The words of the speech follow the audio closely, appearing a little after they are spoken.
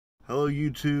Hello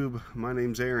YouTube, my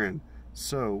name's Aaron.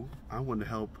 So I wanted to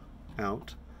help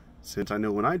out since I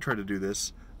know when I try to do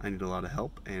this I need a lot of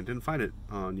help and didn't find it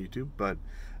on YouTube, but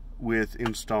with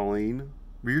installing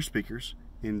rear speakers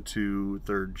into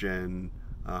 3rd gen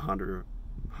Honda?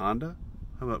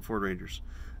 How about Ford Rangers?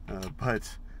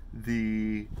 But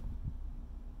if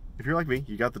you're like me,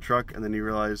 you got the truck and then you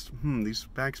realized, these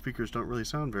back speakers don't really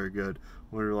sound very good.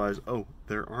 When you realize, oh,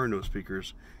 there are no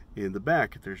speakers in the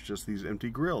back, there's just these empty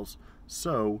grills.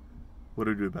 So what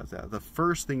do we do about that? The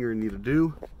first thing you're gonna need to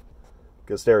do,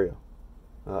 get a stereo.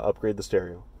 Upgrade the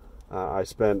stereo. I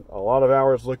spent a lot of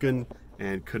hours looking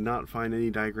and could not find any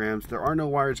diagrams. There are no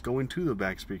wires going to the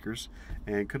back speakers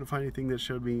and couldn't find anything that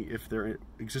showed me if their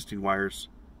existing wires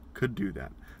could do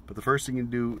that. But the first thing you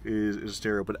do is a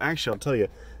stereo. But actually, I'll tell you,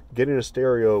 getting a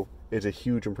stereo is a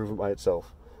huge improvement by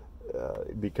itself.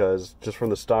 Because just from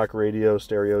the stock radio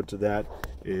stereo to that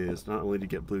is not only to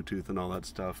get Bluetooth and all that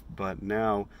stuff, but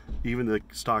now even the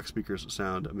stock speakers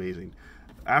sound amazing.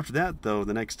 After that though,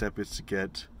 the next step is to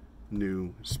get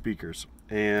new speakers,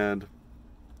 and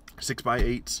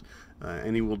 6x8s,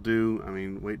 any will do. I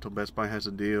mean, wait till Best Buy has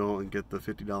a deal and get the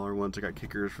 $50 ones. I got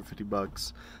kickers for 50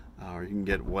 bucks, or you can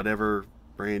get whatever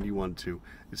brand you want to.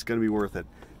 It's going to be worth it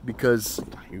because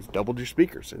you've doubled your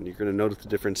speakers and you're going to notice the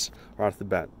difference right off the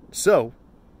bat. So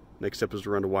next step is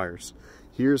to run the wires.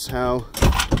 Here's how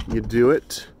you do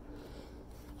it.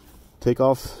 Take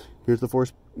off, here's the 4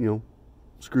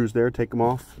 screws there, take them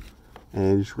off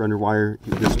and you just run your wire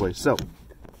this way. So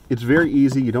it's very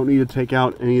easy. You don't need to take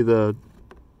out any of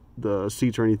the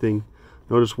seats or anything.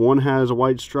 Notice one has a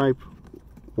white stripe,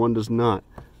 one does not.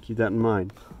 Keep that in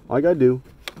mind. All I gotta do,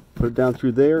 put it down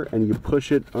through there and you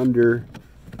push it under.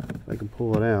 If I can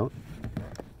pull it out,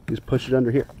 just push it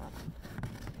under here.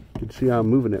 You can see how I'm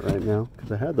moving it right now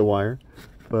because I had the wire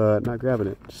but not grabbing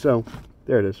it. So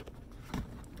there it is.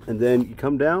 And then you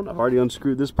come down. I've already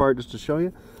unscrewed this part just to show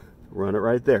you. Run it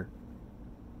right there.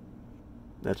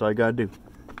 That's all I gotta do.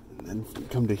 And then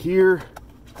come to here,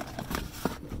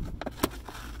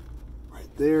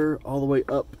 right there, all the way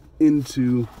up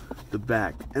into the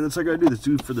back. And that's all I gotta do. This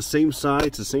do for the same side.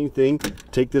 It's the same thing.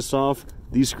 Take this off.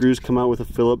 These screws come out with a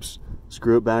Phillips.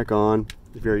 Screw it back on.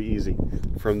 It's very easy.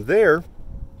 From there,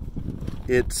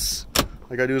 it's all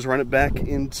I gotta do is run it back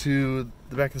into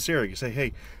the back of the stereo. You say,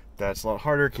 hey, that's a lot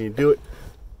harder. Can you do it?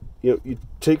 You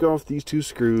take off these 2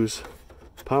 screws,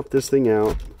 pop this thing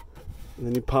out, and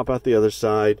then you pop out the other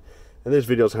side. And there's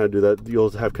videos on how to do that. You'll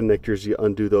have connectors. You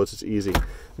undo those. It's easy.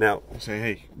 Now, you say,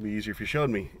 hey, it'd be easier if you showed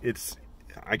me.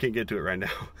 I can't get to it right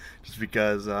now, just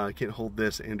because I can't hold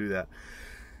this and do that.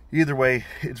 Either way,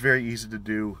 it's very easy to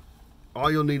do. All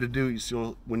you'll need to do is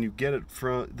when you get it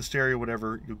from the stereo,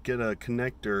 whatever, you'll get a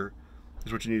connector.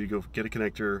 Is what you need to go get a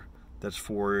connector that's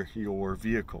for your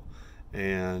vehicle,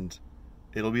 and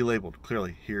it'll be labeled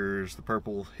clearly. Here's the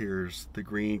purple, here's the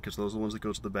green, because those are the ones that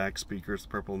go to the back speakers, the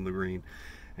purple and the green,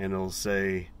 and it'll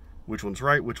say which one's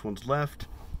right, which one's left.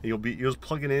 And you'll just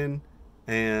plug it in,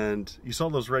 and you saw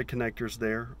those red connectors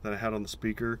there that I had on the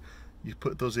speaker. You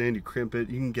put those in, you crimp it.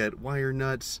 You can get wire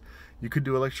nuts. You could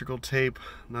do electrical tape.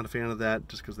 I'm not a fan of that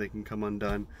just because they can come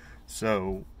undone.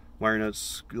 So wire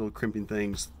nuts, little crimping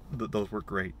things, those work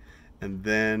great. And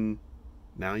then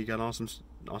now you got an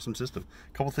awesome system.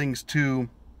 A couple things to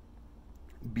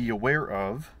be aware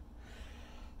of.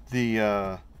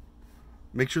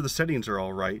 Make sure the settings are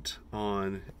all right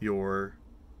on your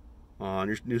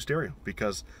new stereo,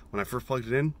 because when I first plugged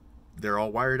it in, they're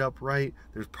all wired up right.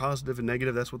 There's positive and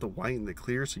negative. That's with the white and the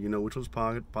clear, so you know which one's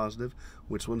positive,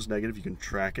 which one's negative. You can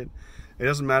track it. It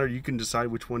doesn't matter. You can decide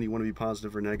which one you want to be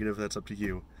positive or negative. That's up to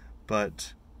you.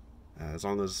 But as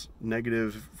long as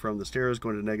negative from the stereo is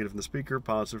going to negative from the speaker,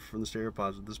 positive from the stereo,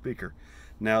 positive from the speaker.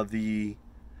 Now the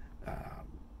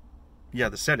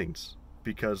settings,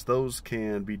 because those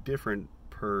can be different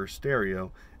per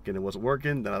stereo. Again, it wasn't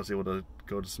working. Then I was able to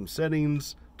go to some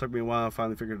settings. Took me a while,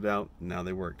 finally figured it out. Now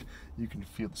they worked. You can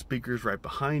feel the speakers right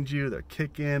behind you. They're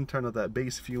kick in. Turn up that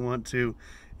bass if you want to.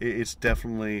 It's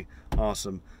definitely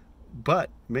awesome. But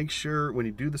make sure when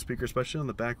you do the speaker, especially on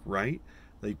the back right,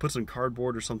 that you put some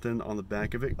cardboard or something on the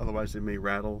back of it. Otherwise, they may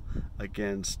rattle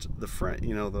against the front,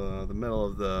 the metal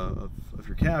of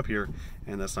your cab here,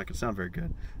 and that's not going to sound very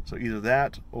good. So either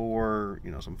that or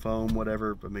some foam,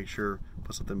 whatever. But make sure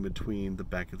put something between the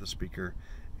back of the speaker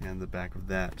and the back of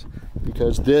that,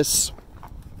 because this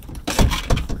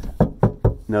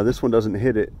one doesn't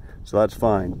hit it, so that's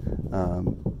fine.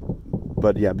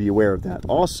 But yeah, be aware of that.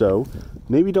 Also,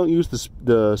 maybe don't use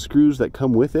the screws that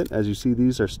come with it. As you see,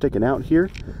 these are sticking out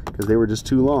here because they were just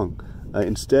too long.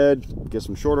 Instead, get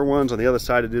some shorter ones. On the other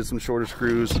side, it is some shorter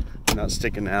screws. They're not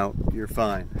sticking out. You're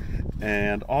fine.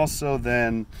 And also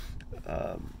then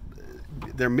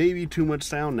there may be too much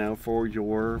sound now for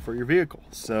your vehicle,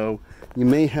 so you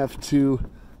may have to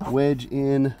wedge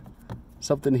in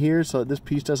something here so that this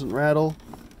piece doesn't rattle.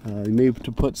 You may have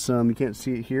to put some, you can't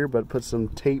see it here, but put some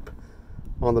tape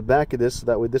on the back of this so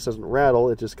that way this doesn't rattle.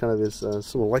 It just kind of is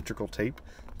some electrical tape,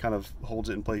 kind of holds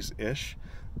it in place-ish,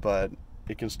 but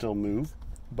it can still move.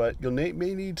 But you'll may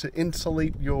need to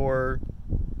insulate your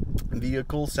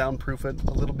vehicle, soundproof it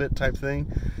a little bit type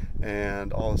thing,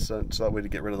 and all of a sudden, so that way to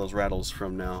get rid of those rattles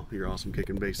from now your awesome kick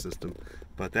and bass system.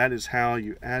 But that is how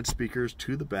you add speakers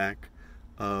to the back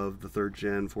of the 3rd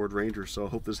gen Ford Ranger. So I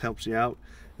hope this helps you out.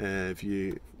 If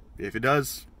it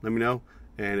does, let me know,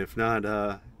 and if not,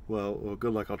 well,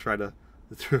 good luck. I'll try to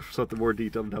throw something more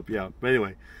detailed to help you out. But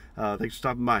anyway, thanks for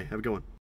stopping by. Have a good one.